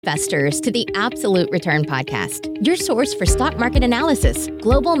Investors to the Absolute Return Podcast, your source for stock market analysis,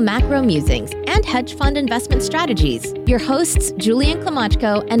 global macro musings, and hedge fund investment strategies. Your hosts, Julian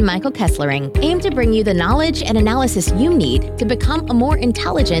Klimachko and Michael Kesslering, aim to bring you the knowledge and analysis you need to become a more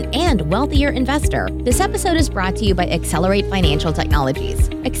intelligent and wealthier investor. This episode is brought to you by Accelerate Financial Technologies.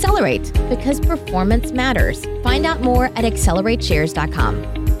 Accelerate, because performance matters. Find out more at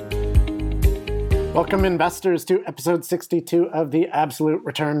accelerateshares.com. Welcome, investors, to episode 62 of the Absolute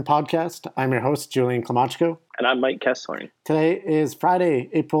Return Podcast. I'm your host, Julian Klimachko. And I'm Mike Kesslering. Today is Friday,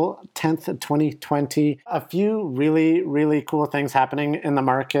 April 10th, 2020. A few really cool things happening in the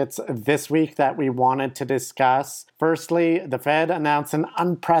markets this week that we wanted to discuss. Firstly, the Fed announced an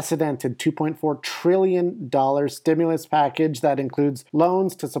unprecedented $2.4 trillion stimulus package that includes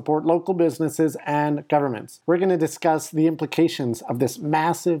loans to support local businesses and governments. We're going to discuss the implications of this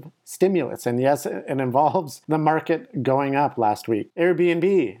massive stimulus. And yes, it involves the market going up last week.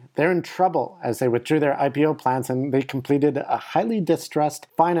 Airbnb, they're in trouble as they withdrew their IPO plans and they completed a highly distressed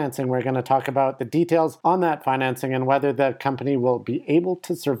financing. We're going to talk about the details on that financing and whether the company will be able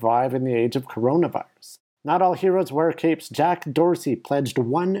to survive in the age of coronavirus. Not all heroes wear capes. Jack Dorsey pledged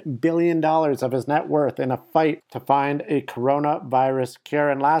 $1 billion of his net worth in a fight to find a coronavirus cure.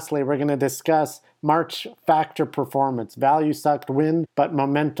 And lastly, we're going to discuss March factor performance. Value sucked wind, but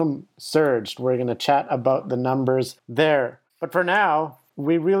momentum surged. We're going to chat about the numbers there. But for now,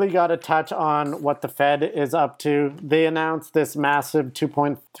 we really got to touch on what the Fed is up to. They announced this massive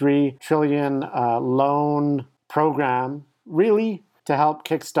 $2.3 trillion loan program, really to help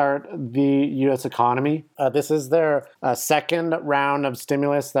kickstart the U.S. economy. This is their second round of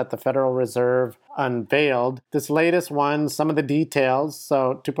stimulus that the Federal Reserve unveiled. This latest one, some of the details,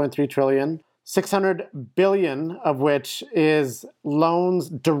 so $2.3 trillion. $600 billion of which is loans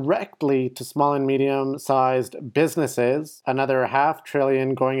directly to small and medium-sized businesses. Another $500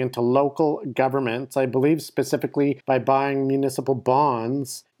 billion going into local governments, I believe specifically by buying municipal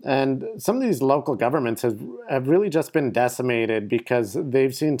bonds. And some of these local governments have really just been decimated because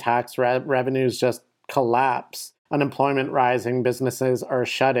they've seen tax revenues just collapse. Unemployment rising, businesses are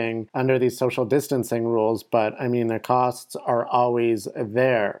shutting under these social distancing rules, but I mean, their costs are always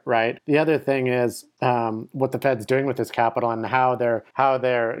there, right? The other thing is what the Fed's doing with this capital and how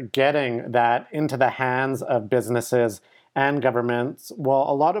they're getting that into the hands of businesses and governments. Well,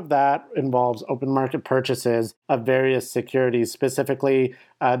 a lot of that involves open market purchases of various securities. Specifically,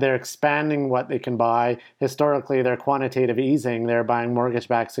 they're expanding what they can buy. Historically, they're quantitative easing. They're buying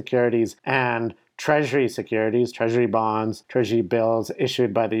mortgage-backed securities and Treasury securities, Treasury bonds, Treasury bills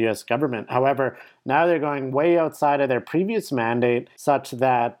issued by the U.S. government. However, now they're going way outside of their previous mandate, such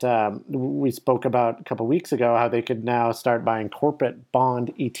that we spoke about a couple weeks ago how they could now start buying corporate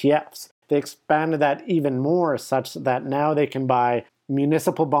bond ETFs. They expanded that even more, such that now they can buy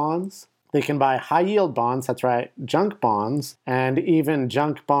municipal bonds, they can buy high-yield bonds, that's right, junk bonds, and even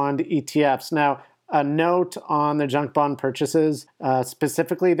junk bond ETFs. Now, a note on the junk bond purchases.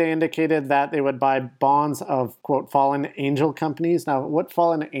 Specifically, they indicated that they would buy bonds of, quote, fallen angel companies. Now, what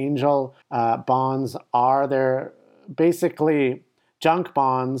fallen angel bonds are? They're basically junk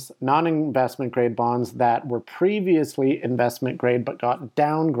bonds, non-investment grade bonds that were previously investment grade but got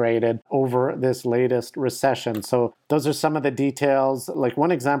downgraded over this latest recession. So those are some of the details. Like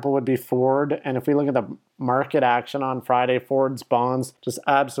one example would be Ford. And if we look at the market action on Friday, Ford's bonds just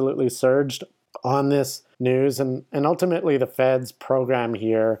absolutely surged on this news. And ultimately, the Fed's program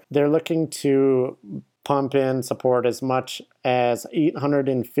here, they're looking to pump in support as much as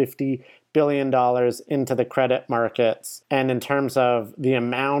 $850 billion into the credit markets. And in terms of the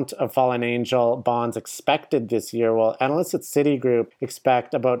amount of fallen angel bonds expected this year, well, analysts at Citigroup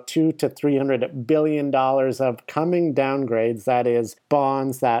expect about $200 to $300 billion of coming downgrades. That is,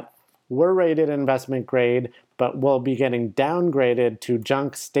 bonds that were rated investment grade, but will be getting downgraded to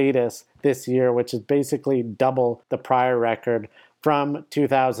junk status this year, which is basically double the prior record from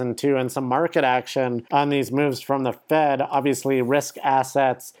 2002. And some market action on these moves from the Fed. Obviously, risk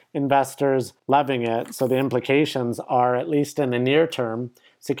assets, investors loving it. So the implications are, at least in the near term,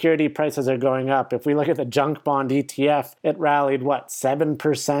 security prices are going up. If we look at the junk bond ETF, it rallied,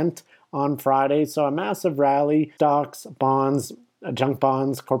 7% on Friday? So a massive rally. Stocks, bonds, junk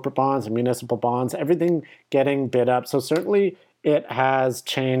bonds, corporate bonds, and municipal bonds, everything getting bid up. So certainly it has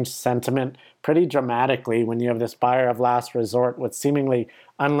changed sentiment pretty dramatically when you have this buyer of last resort with seemingly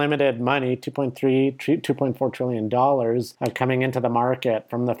unlimited money, $2.4 trillion coming into the market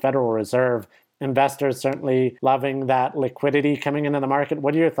from the Federal Reserve. Investors certainly loving that liquidity coming into the market.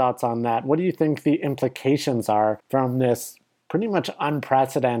 What are your thoughts on that? What do you think the implications are from this pretty much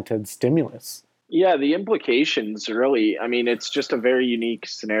unprecedented stimulus? Yeah, the implications really, I mean, it's just a very unique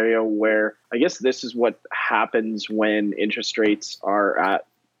scenario where I guess this is what happens when interest rates are at,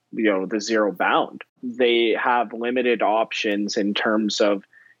 the zero bound. They have limited options in terms of,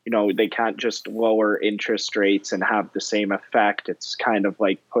 they can't just lower interest rates and have the same effect. It's kind of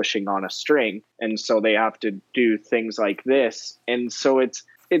like pushing on a string. And so they have to do things like this. And so it's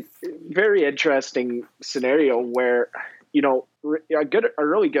very interesting scenario where, a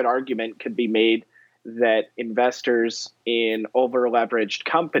really good argument could be made that investors in over leveraged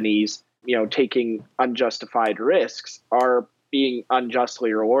companies, taking unjustified risks are being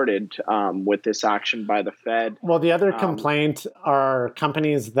unjustly rewarded with this action by the Fed. Well, the other complaint are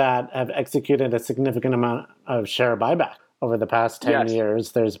companies that have executed a significant amount of share buyback. Over the past 10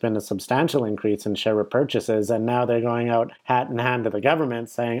 years, there's been a substantial increase in share repurchases, and now they're going out hat in hand to the government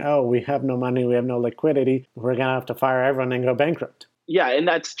saying, oh, we have no money, we have no liquidity, we're going to have to fire everyone and go bankrupt. Yeah, and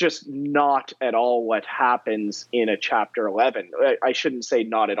that's just not at all what happens in a Chapter 11. I shouldn't say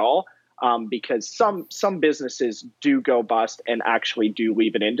not at all, because some businesses do go bust and actually do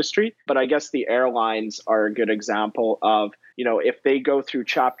leave an industry. But I guess the airlines are a good example of, if they go through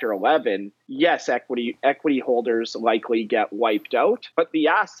Chapter 11, yes, equity holders likely get wiped out, but the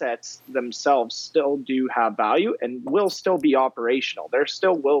assets themselves still do have value and will still be operational. There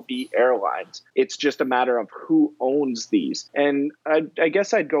still will be airlines. It's just a matter of who owns these. And I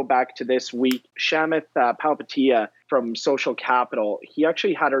guess I'd go back to this week. Shamit Palpatia from Social Capital, he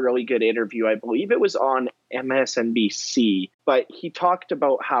actually had a really good interview. I believe it was on MSNBC, but he talked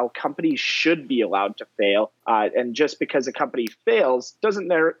about how companies should be allowed to fail. And just because a company fails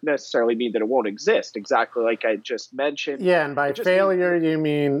doesn't necessarily mean that it won't exist, exactly like I just mentioned. Yeah, and by failure, you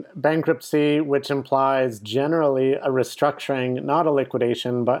mean bankruptcy, which implies generally a restructuring, not a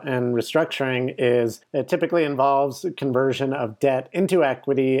liquidation, and restructuring it typically involves conversion of debt into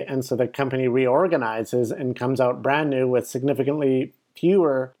equity, and so the company reorganizes and comes out brand new with significantly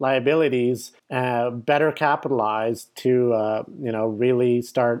fewer liabilities, better capitalized to really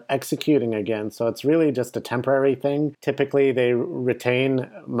start executing again. So it's really just a temporary thing. Typically, they retain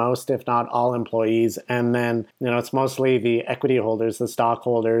most, if not all, employees, and then it's mostly the equity holders, the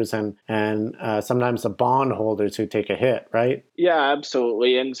stockholders, and sometimes the bond holders who take a hit, right? Yeah,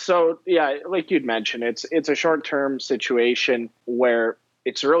 absolutely. And so, yeah, like you'd mentioned, it's a short-term situation where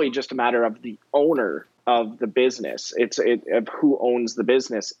it's really just a matter of the owner of the business. It's of who owns the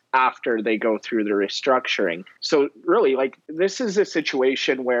business after they go through the restructuring. So really, this is a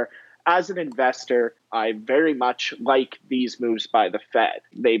situation where, as an investor, I very much like these moves by the Fed.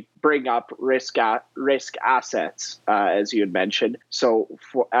 They bring up risk assets, as you had mentioned. So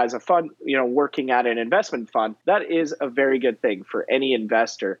as a fund, working at an investment fund, that is a very good thing for any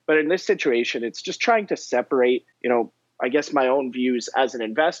investor. But in this situation, it's just trying to separate, I guess, my own views as an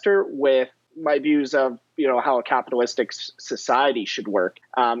investor with my views of how a capitalistic society should work,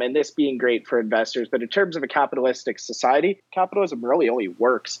 and this being great for investors. But in terms of a capitalistic society, capitalism really only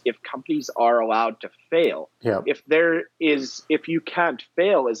works if companies are allowed to fail. Yeah. If you can't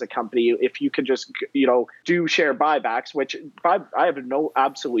fail as a company, if you can just do share buybacks, which I have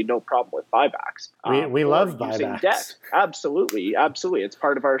absolutely no problem with buybacks. We love buybacks. Debt. Absolutely, it's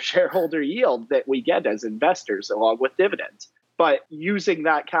part of our shareholder yield that we get as investors, along with dividends. But using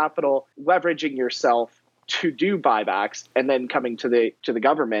that capital, leveraging yourself to do buybacks, and then coming to the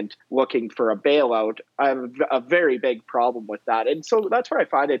government looking for a bailout, I have a very big problem with that. And so that's where I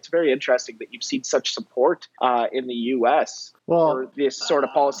find it's very interesting that you've seen such support in the U.S. for this sort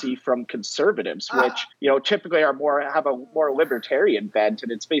of policy from conservatives, which typically have a more libertarian bent,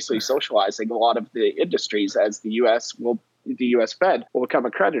 and it's basically socializing a lot of the industries, as the U.S. Fed will become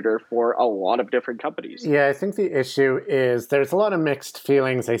a creditor for a lot of different companies. Yeah, I think the issue is there's a lot of mixed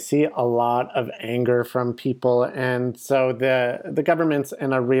feelings. I see a lot of anger from people, and so the government's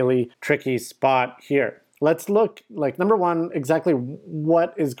in a really tricky spot here. Let's look, number one, exactly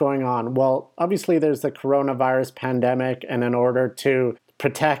what is going on. Well, obviously there's the coronavirus pandemic, and in order to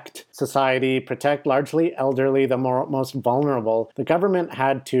protect society, protect largely elderly, the most vulnerable, the government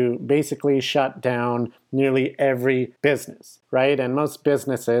had to basically shut down nearly every business, right? And most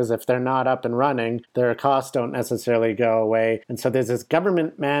businesses, if they're not up and running, their costs don't necessarily go away. And so there's this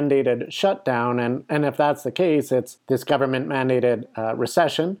government-mandated shutdown. And if that's the case, it's this government-mandated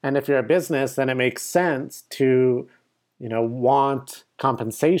recession. And if you're a business, then it makes sense to, want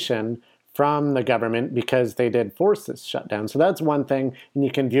compensation from the government because they did force this shutdown. So that's one thing, and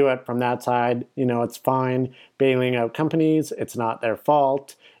you can view it from that side. It's fine bailing out companies. It's not their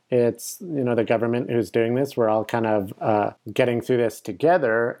fault. It's, the government who's doing this. We're all kind of getting through this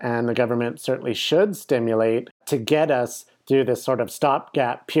together, and the government certainly should stimulate to get us through this sort of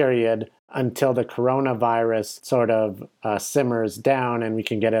stopgap period until the coronavirus sort of simmers down and we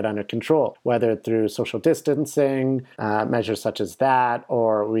can get it under control, whether through social distancing, measures such as that,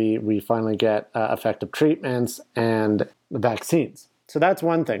 or we finally get effective treatments and vaccines. So that's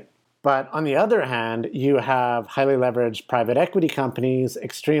one thing. But on the other hand, you have highly leveraged private equity companies,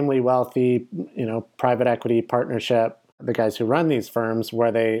 extremely wealthy, private equity partnership, the guys who run these firms,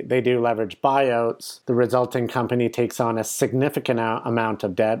 where they do leverage buyouts. The resulting company takes on a significant amount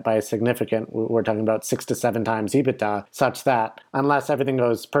of debt. By significant, we're talking about 6 to 7 times EBITDA, such that unless everything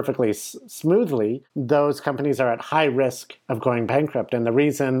goes perfectly smoothly, those companies are at high risk of going bankrupt. And the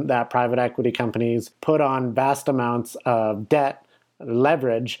reason that private equity companies put on vast amounts of debt,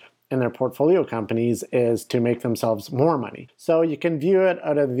 leverage, in their portfolio companies is to make themselves more money. So you can view it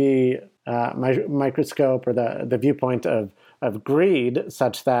out of the microscope or the viewpoint of greed,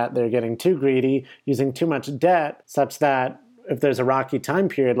 such that they're getting too greedy, using too much debt, such that if there's a rocky time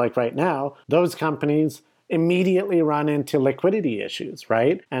period like right now, those companies immediately run into liquidity issues,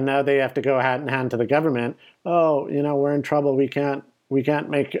 right? And now they have to go hand in hand to the government. Oh, we're in trouble. We can't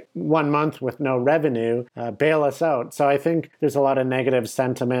make 1 month with no revenue, bail us out. So I think there's a lot of negative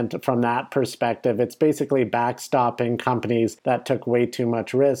sentiment from that perspective. It's basically backstopping companies that took way too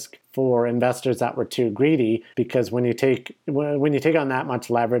much risk for investors that were too greedy, because when you take on that much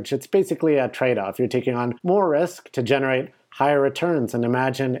leverage, it's basically a trade-off. You're taking on more risk to generate higher returns. And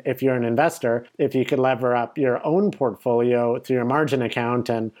imagine if you're an investor, if you could lever up your own portfolio through your margin account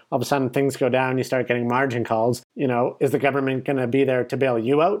and all of a sudden things go down, you start getting margin calls. Is the government going to be there to bail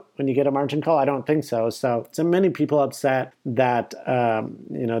you out when you get a margin call? I don't think so. So many people upset that,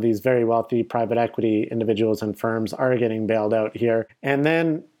 these very wealthy private equity individuals and firms are getting bailed out here. And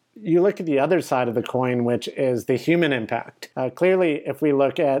then you look at the other side of the coin, which is the human impact. Clearly, if we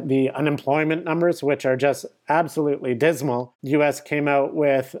look at the unemployment numbers, which are just absolutely dismal, the U.S. came out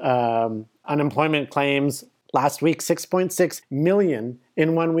with unemployment claims last week, 6.6 million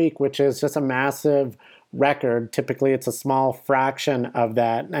in 1 week, which is just a massive record. Typically, it's a small fraction of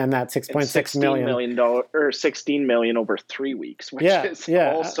that, and that $6.6 million or $16 million over 3 weeks, which is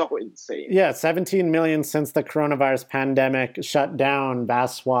also insane. Yeah, 17 million since the coronavirus pandemic shut down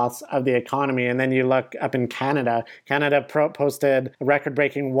vast swaths of the economy. And then you look up in Canada. Canada posted a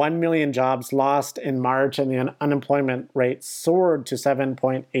record-breaking 1 million jobs lost in March, and the unemployment rate soared to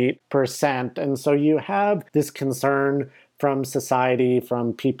 7.8%. And so you have this concern from society,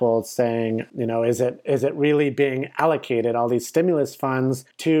 from people saying, is it really being allocated, all these stimulus funds,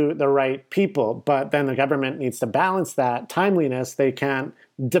 to the right people? But then the government needs to balance that timeliness. They can't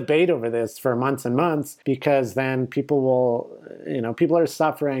debate over this for months and months, because then people are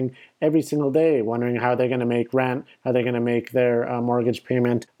suffering every single day, wondering how they're going to make rent, how they're going to make their mortgage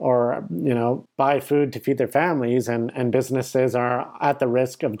payment, or buy food to feed their families, and businesses are at the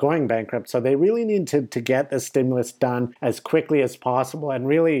risk of going bankrupt. So they really need to get the stimulus done as quickly as possible, and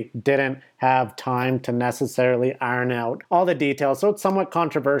really didn't have time to necessarily iron out all the details. So it's somewhat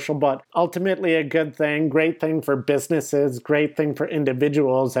controversial, but ultimately a good thing, great thing for businesses, great thing for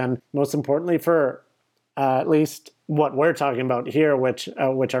individuals, and most importantly for at least what we're talking about here, which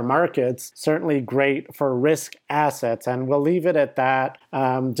are markets, certainly great for risk assets. And we'll leave it at that.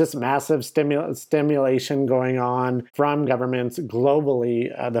 Just massive stimulation going on from governments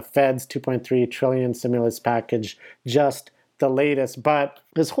globally. The Fed's $2.3 trillion stimulus package, just the latest. But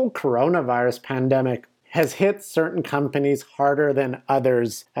this whole coronavirus pandemic has hit certain companies harder than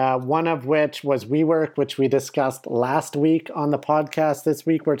others, one of which was WeWork, which we discussed last week on the podcast. This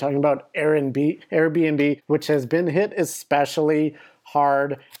week we're talking about Airbnb, which has been hit especially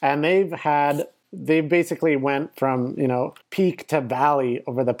hard. And they basically went from, peak to valley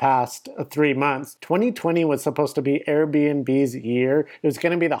over the past 3 months. 2020 was supposed to be Airbnb's year. It was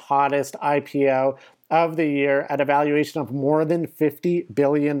going to be the hottest IPO of the year at a valuation of more than $50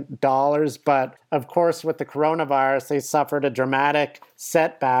 billion. But of course, with the coronavirus, they suffered a dramatic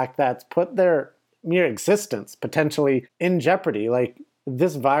setback that's put their mere existence potentially in jeopardy. Like,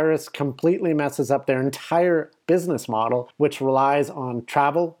 this virus completely messes up their entire business model, which relies on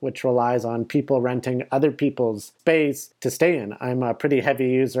travel, which relies on people renting other people's space to stay in. I'm a pretty heavy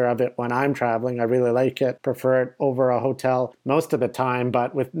user of it when I'm traveling. I really like it, prefer it over a hotel most of the time.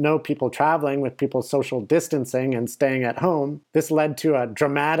 But with no people traveling, with people social distancing and staying at home, this led to a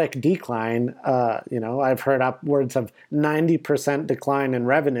dramatic decline. I've heard upwards of 90% decline in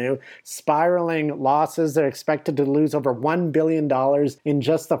revenue, spiraling losses. They're expected to lose over $1 billion in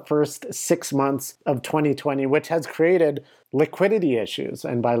just the first 6 months of 2020, which has created liquidity issues.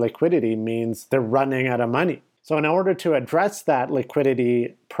 And by liquidity means they're running out of money. So in order to address that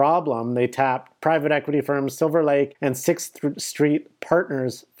liquidity problem, they tapped private equity firms Silver Lake and Sixth Street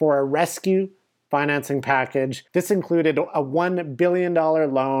Partners for a rescue financing package. This included a $1 billion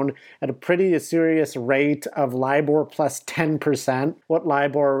loan at a pretty usurious rate of LIBOR plus 10%. What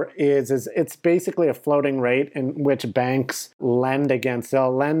LIBOR is it's basically a floating rate in which banks lend against.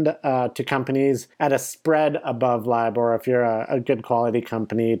 They'll lend to companies at a spread above LIBOR. If you're a good quality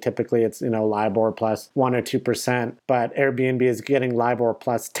company, typically it's LIBOR plus 1 or 2%, but Airbnb is getting LIBOR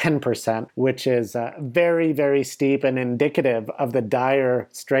plus 10%, which is very, very steep and indicative of the dire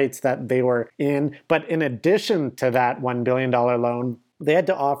straits that they were in. But in addition to that $1 billion loan, they had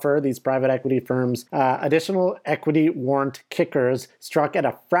to offer these private equity firms additional equity warrant kickers struck at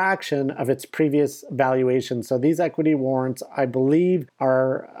a fraction of its previous valuation. So these equity warrants, I believe,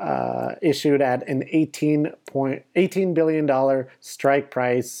 are issued at an $18 billion strike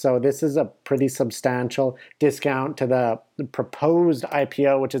price. So this is a pretty substantial discount to the proposed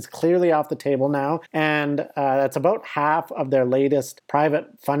IPO, which is clearly off the table now. And that's about half of their latest private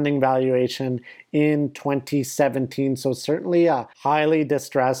funding valuation in 2017. So certainly a highly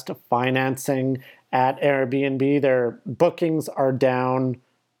distressed financing at Airbnb. Their bookings are down,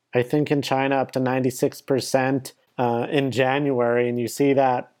 I think in China, up to 96% in January. And you see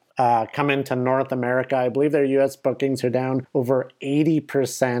that come into North America. I believe their US bookings are down over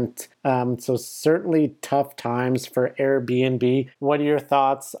 80%. So certainly tough times for Airbnb. What are your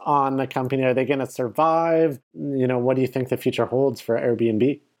thoughts on the company? Are they going to survive? What do you think the future holds for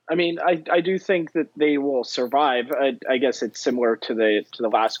Airbnb? I mean, I do think that they will survive. I guess it's similar to the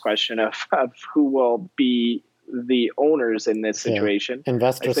last question of who will be the owners in this situation. Yeah.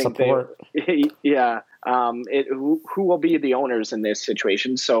 Investor support. Who will be the owners in this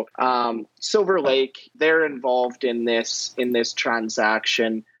situation? So Silver Lake, they're involved in this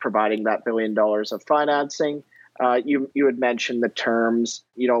transaction, providing that $1 billion of financing. You had mentioned the terms,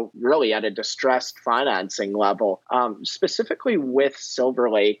 really at a distressed financing level. Specifically with Silver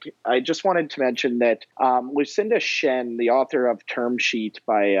Lake, I just wanted to mention that Lucinda Shen, the author of Term Sheet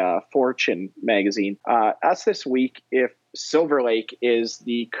by Fortune magazine, asked this week if Silver Lake is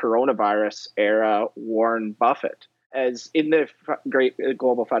the coronavirus era Warren Buffett. As in the great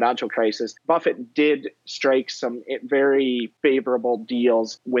global financial crisis, Buffett did strike some very favorable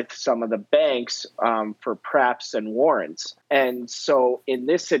deals with some of the banks for preps and warrants. And so in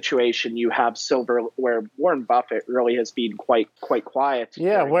this situation, you have Silver, where Warren Buffett really has been quite quiet.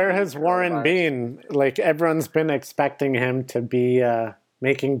 Yeah, where has Warren been? Like, everyone's been expecting him to be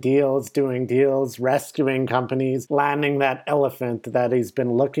making deals, doing deals, rescuing companies, landing that elephant that he's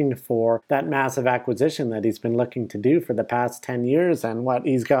been looking for, that massive acquisition that he's been looking to do for the past 10 years. And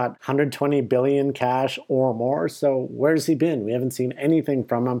he's got 120 billion cash or more. So where's he been? We haven't seen anything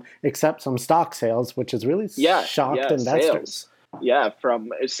from him except some stock sales, which has really shocked investors. Sales. Yeah, from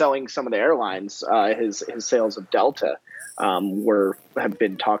selling some of the airlines, his sales of Delta have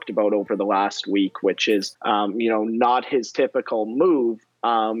been talked about over the last week, which is not his typical move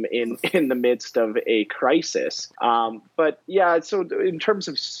in the midst of a crisis. But yeah, so in terms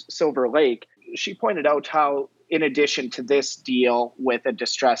of Silver Lake, she pointed out how, in addition to this deal with a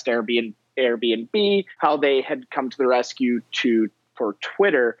distressed Airbnb, how they had come to the rescue for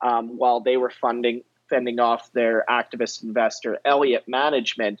Twitter while they were fending off their activist investor Elliott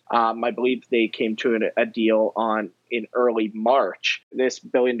Management. I believe they came to a deal in early March. This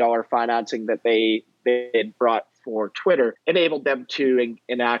 $1 billion financing that they had brought for Twitter enabled them to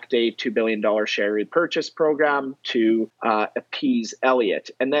enact a $2 billion share repurchase program to appease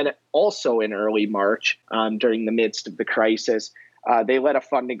Elliott. And then also in early March, during the midst of the crisis, they led a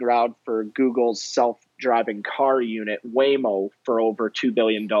funding round for Google's self-driving car unit, Waymo, for over $2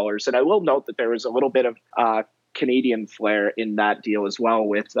 billion. And I will note that there was a little bit of Canadian flair in that deal as well,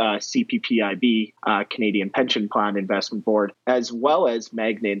 with CPPIB, Canadian Pension Plan Investment Board, as well as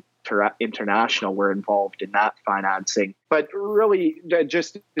Magna International were involved in that financing. But really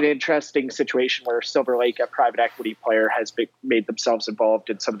just an interesting situation where Silver Lake, a private equity player, has made themselves involved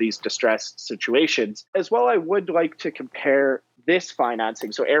in some of these distressed situations. As well, I would like to compare this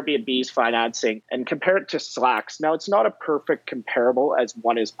financing, so Airbnb's financing, and compare it to Slack's. Now, it's not a perfect comparable, as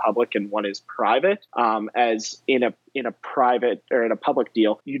one is public and one is private. As in a private or in a public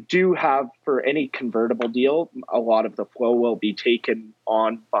deal, you do have, for any convertible deal, a lot of the flow will be taken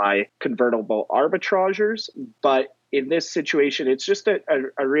on by convertible arbitrageurs. But in this situation, it's just a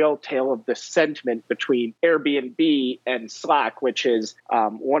real tale of the sentiment between Airbnb and Slack, which is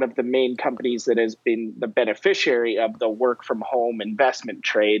one of the main companies that has been the beneficiary of the work from home investment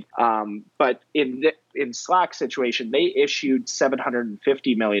trade. But in in Slack's situation, they issued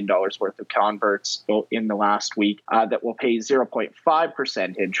 $750 million worth of converts in the last week that will pay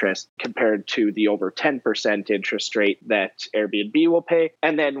 0.5% interest compared to the over 10% interest rate that Airbnb will pay,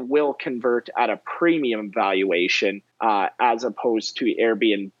 and then will convert at a premium valuation as opposed to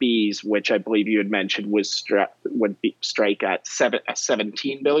Airbnb's, which I believe you had mentioned would strike at a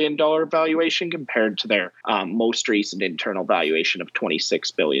 $17 billion valuation compared to their most recent internal valuation of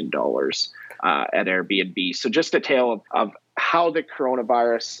 $26 billion at Airbnb. So just a tale of how the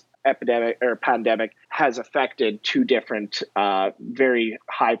coronavirus epidemic or pandemic has affected two different very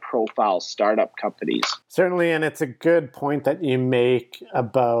high profile startup companies. Certainly, and it's a good point that you make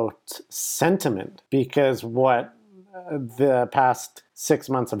about sentiment, because what the past 6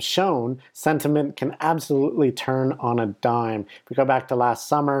 months have shown, sentiment can absolutely turn on a dime. If we go back to last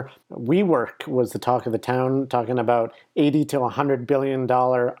summer, WeWork was the talk of the town, talking about $80 to $100 billion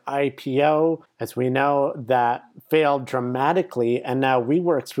IPO. As we know, that failed dramatically, and now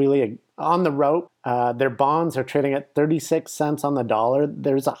WeWork's really on the rope. Their bonds are trading at 36 cents on the dollar.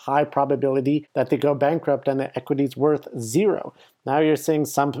 There's a high probability that they go bankrupt and the equity's worth zero. Now you're seeing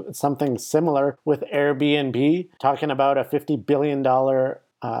something similar with Airbnb, talking about a $50 billion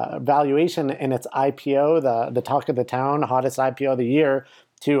valuation in its IPO, the talk of the town, hottest IPO of the year,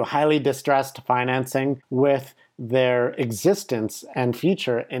 to highly distressed financing with their existence and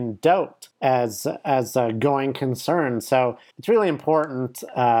future in doubt as a going concern. So it's really important,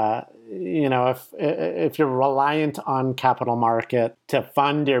 if you're reliant on capital market to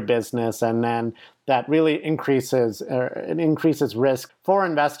fund your business, and then that really increases risk for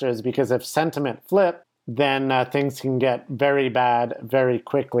investors, because if sentiment flip, then things can get very bad very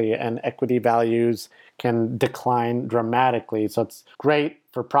quickly and equity values can decline dramatically. So it's great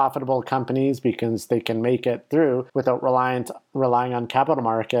for profitable companies because they can make it through without relying on capital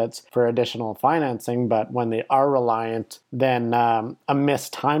markets for additional financing. But when they are reliant, then a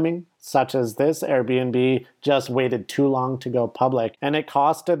missed timing such as this, Airbnb just waited too long to go public, and it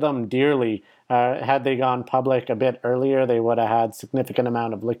costed them dearly. Had they gone public a bit earlier, they would have had significant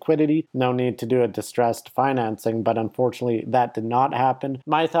amount of liquidity, no need to do a distressed financing, but unfortunately that did not happen.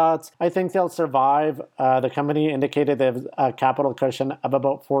 My thoughts, I think they'll survive. The company indicated they have a capital cushion of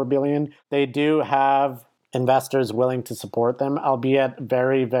about $4 billion. They do have investors willing to support them, albeit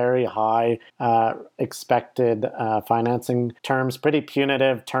very, very high expected financing terms, pretty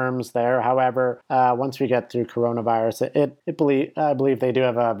punitive terms there. However, once we get through coronavirus, I believe they do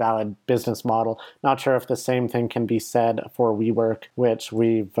have a valid business model. Not sure if the same thing can be said for WeWork, which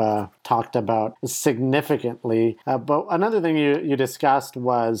we've talked about significantly. But another thing you discussed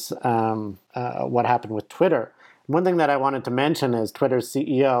was what happened with Twitter. One thing that I wanted to mention is Twitter's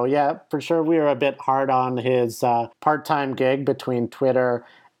CEO. Yeah, for sure, we were a bit hard on his part-time gig between Twitter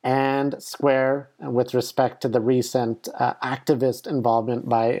and Square with respect to the recent activist involvement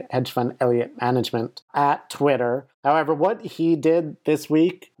by hedge fund Elliott Management at Twitter. However, what he did this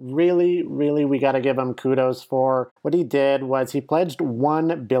week, really, we got to give him kudos for. What he did was he pledged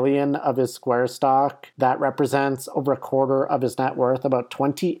 $1 billion of his Square stock. That represents over a quarter of his net worth, about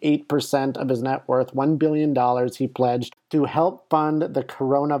 28% of his net worth, $1 billion he pledged to help fund the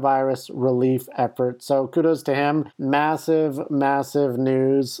coronavirus relief effort. So kudos to him. Massive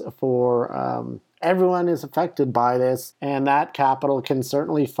news for everyone is affected by this, and that capital can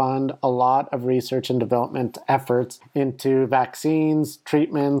certainly fund a lot of research and development efforts into vaccines,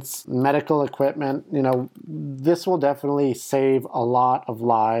 treatments, medical equipment. This will definitely save a lot of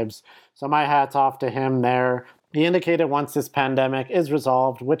lives. So my hat's off to him there. He indicated once this pandemic is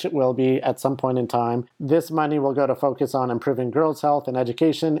resolved, which it will be at some point in time, this money will go to focus on improving girls' health and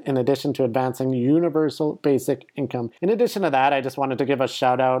education, in addition to advancing universal basic income. In addition to that, I just wanted to give a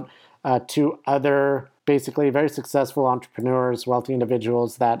shout out to other basically very successful entrepreneurs, wealthy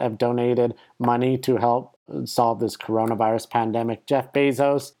individuals that have donated money to help solve this coronavirus pandemic. Jeff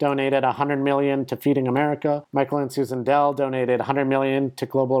Bezos donated $100 million to Feeding America. Michael and Susan Dell donated $100 million to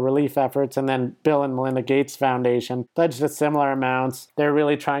global relief efforts. And then Bill and Melinda Gates Foundation pledged similar amounts. They're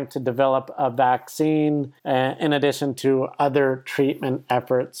really trying to develop a vaccine in addition to other treatment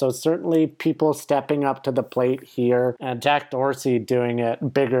efforts. So certainly people stepping up to the plate here, and Jack Dorsey doing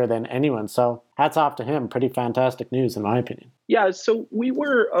it bigger than anyone. So hats off to him. Pretty fantastic news, in my opinion. Yeah, so we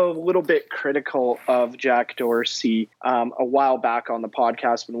were a little bit critical of Jack Dorsey a while back on the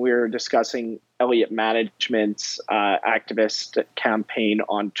podcast when we were discussing Elliott Management's activist campaign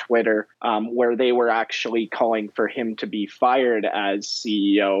on Twitter, where they were actually calling for him to be fired as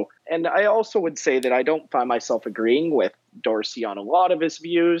CEO. And I also would say that I don't find myself agreeing with Dorsey on a lot of his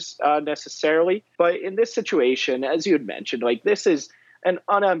views necessarily. But in this situation, as you had mentioned, this is an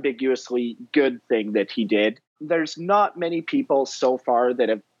unambiguously good thing that he did. There's not many people so far that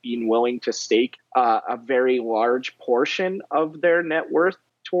have been willing to stake a very large portion of their net worth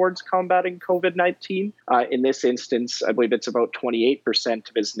towards combating COVID-19. In this instance, I believe it's about 28%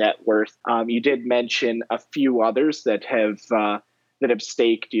 of his net worth. You did mention a few others that have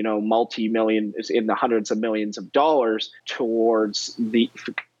staked, multi-millions in the hundreds of millions of dollars towards the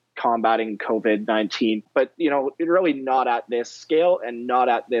combating COVID-19, but really not at this scale and not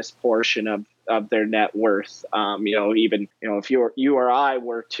at this portion of their net worth. Even if you or I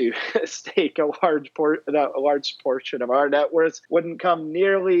were to stake a large portion of our net worth, wouldn't come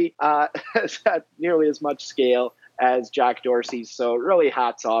nearly at nearly as much scale as Jack Dorsey's. So really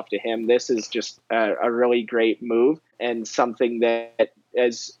hats off to him. This is just a really great move and something that,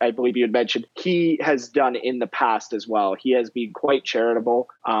 as I believe you had mentioned, he has done in the past as well. He has been quite charitable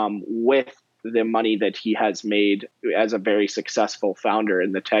with the money that he has made as a very successful founder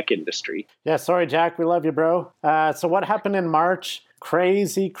in the tech industry. Yeah, sorry, Jack. We love you, bro. So what happened in March?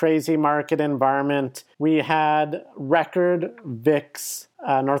 Crazy market environment. We had record VIX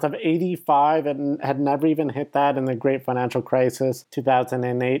north of 85 and had never even hit that in the great financial crisis,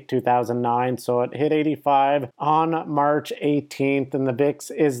 2008, 2009. So it hit 85 on March 18th, and the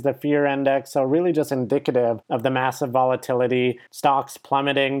VIX is the fear index. So really just indicative of the massive volatility, stocks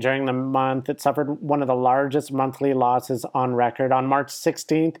plummeting during the month. It suffered one of the largest monthly losses on record. On March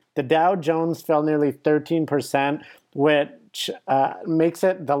 16th, the Dow Jones fell nearly 13%, which makes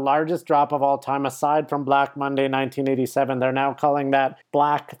it the largest drop of all time, aside from Black Monday 1987. They're now calling that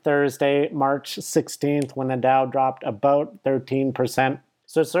Black Thursday, March 16th, when the Dow dropped about 13%.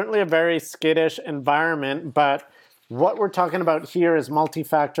 So certainly a very skittish environment, but what we're talking about here is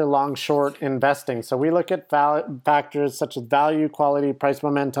multi-factor long-short investing. So we look at factors such as value, quality, price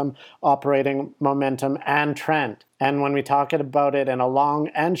momentum, operating momentum, and trend. And when we talk about it in a long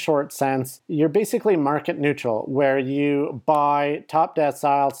and short sense, you're basically market neutral, where you buy top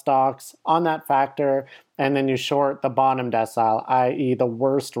decile stocks on that factor, and then you short the bottom decile, i.e. the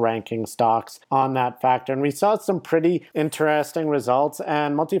worst ranking stocks on that factor. And we saw some pretty interesting results,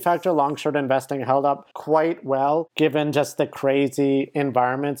 and multi-factor long-short investing held up quite well, given just the crazy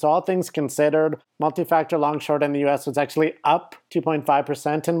environment. So all things considered, multi-factor long-short in the US was actually up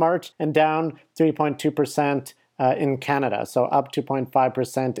 2.5% in March and down 3.2% in Canada. So up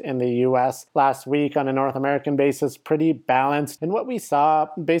 2.5% in the US last week. On a North American basis, pretty balanced. And what we saw,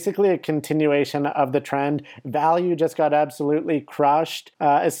 basically a continuation of the trend. Value just got absolutely crushed,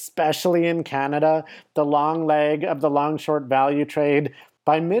 especially in Canada. The long leg of the long-short value trade.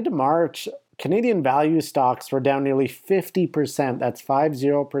 By mid-March, Canadian value stocks were down nearly 50%. That's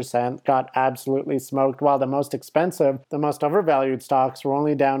 50%, got absolutely smoked, while the most expensive, the most overvalued stocks were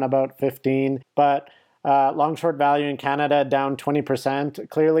only down about 15%. But long-short value in Canada down 20%.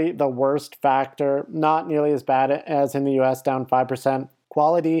 Clearly the worst factor, not nearly as bad as in the US, down 5%.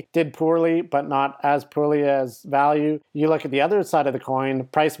 Quality did poorly, but not as poorly as value. You look at the other side of the coin,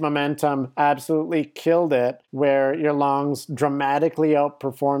 price momentum absolutely killed it, where your longs dramatically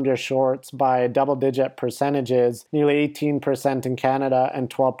outperformed your shorts by double-digit percentages, nearly 18% in Canada and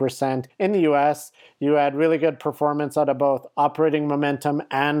 12% in the US. You had really good performance out of both operating momentum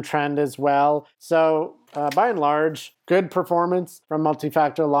and trend as well. So by and large, good performance from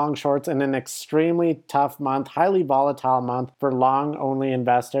multi-factor long shorts in an extremely tough month, highly volatile month for long-only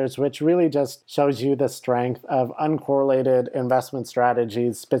investors, which really just shows you the strength of uncorrelated investment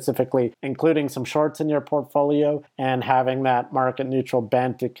strategies, specifically including some shorts in your portfolio and having that market neutral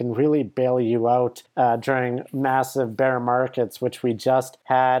bent. It can really bail you out during massive bear markets, which we just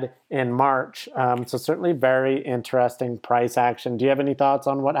had in March. So certainly very interesting price action. Do you have any thoughts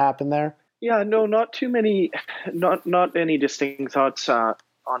on what happened there? Yeah, no, not too many, not any distinct thoughts on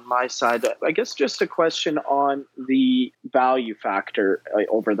my side. I guess just a question on the value factor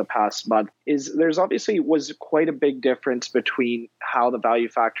over the past month. There's obviously was quite a big difference between how the value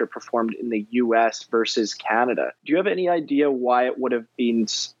factor performed in the US versus Canada. Do you have any idea why it would have been,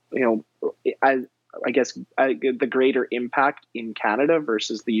 I guess, the greater impact in Canada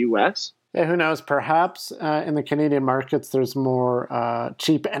versus the US? Yeah, who knows? Perhaps in the Canadian markets, there's more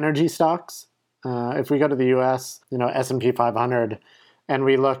cheap energy stocks. If we go to the US, S&P 500, and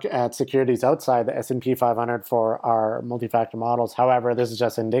we look at securities outside the S&P 500 for our multi-factor models. However, this is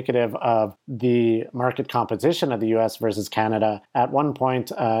just indicative of the market composition of the US versus Canada. At one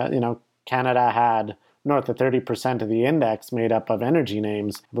point, Canada had north of 30% of the index made up of energy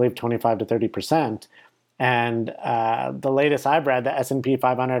names, I believe 25 to 30%. And the latest I've read, the S&P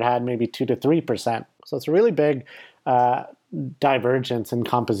 500 had maybe 2 to 3%. So it's a really big divergence in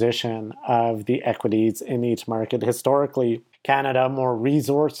composition of the equities in each market. Historically, Canada more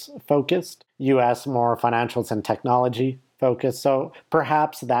resource-focused, US more financials and technology focused. So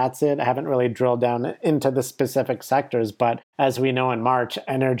perhaps that's it. I haven't really drilled down into the specific sectors, but as we know in March,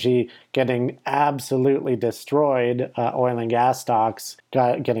 energy getting absolutely destroyed, oil and gas stocks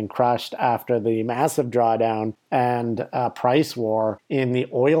getting crushed after the massive drawdown and price war in the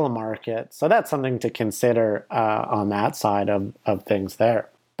oil market. So that's something to consider on that side of things there.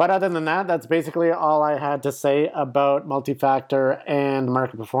 But other than that, that's basically all I had to say about multi-factor and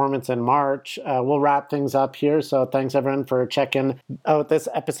market performance in March. We'll wrap things up here. So thanks everyone for checking out this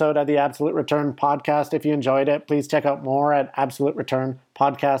episode of the Absolute Return Podcast. If you enjoyed it, please check out more at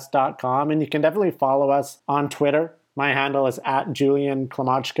absolutereturnpodcast.com. And you can definitely follow us on Twitter. My handle is at Julian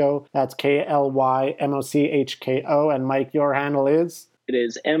Klimochko. That's KLYMOCHKO. And Mike, your handle is? It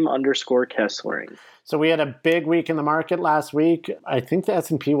is M_Kesslering. So we had a big week in the market last week. I think the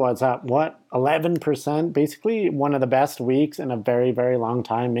S&P was up, 11%? Basically one of the best weeks in a very, very long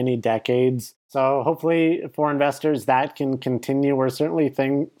time, many decades. So hopefully for investors that can continue. We're certainly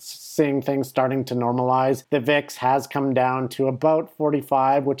seeing things starting to normalize. The VIX has come down to about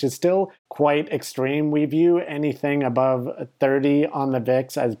 45, which is still quite extreme. We view anything above 30 on the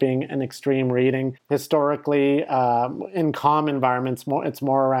VIX as being an extreme reading. Historically, in calm environments, it's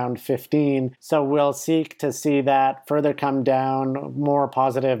more around 15. So we'll seek to see that further come down, more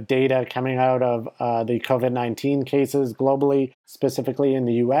positive data coming out of the COVID-19 cases globally, specifically in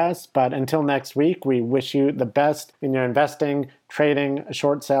the US. But until next week, we wish you the best in your investing, trading,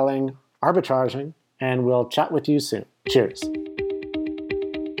 short selling, arbitraging, and we'll chat with you soon. Cheers.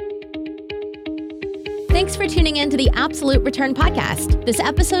 Thanks for tuning in to the Absolute Return Podcast. This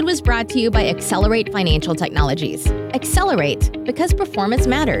episode was brought to you by Accelerate Financial Technologies. Accelerate, because performance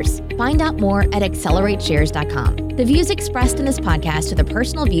matters. Find out more at accelerateshares.com. The views expressed in this podcast are the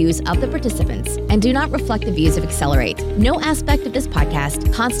personal views of the participants and do not reflect the views of Accelerate. No aspect of this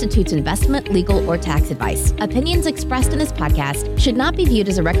podcast constitutes investment, legal, or tax advice. Opinions expressed in this podcast should not be viewed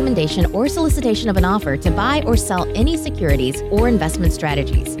as a recommendation or solicitation of an offer to buy or sell any securities or investment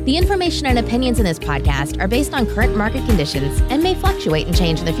strategies. The information and opinions in this podcast are based on current market conditions and may fluctuate and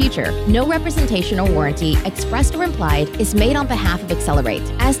change in the future. No representation or warranty, expressed or implied, is made on behalf of Accelerate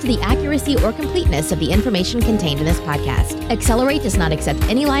as to the accuracy or completeness of the information contained in this podcast. Accelerate does not accept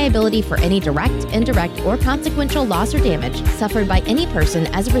any liability for any direct, indirect, or consequential loss or damage suffered by any person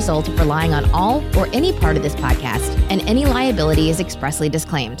as a result of relying on all or any part of this podcast, and any liability is expressly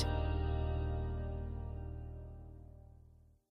disclaimed.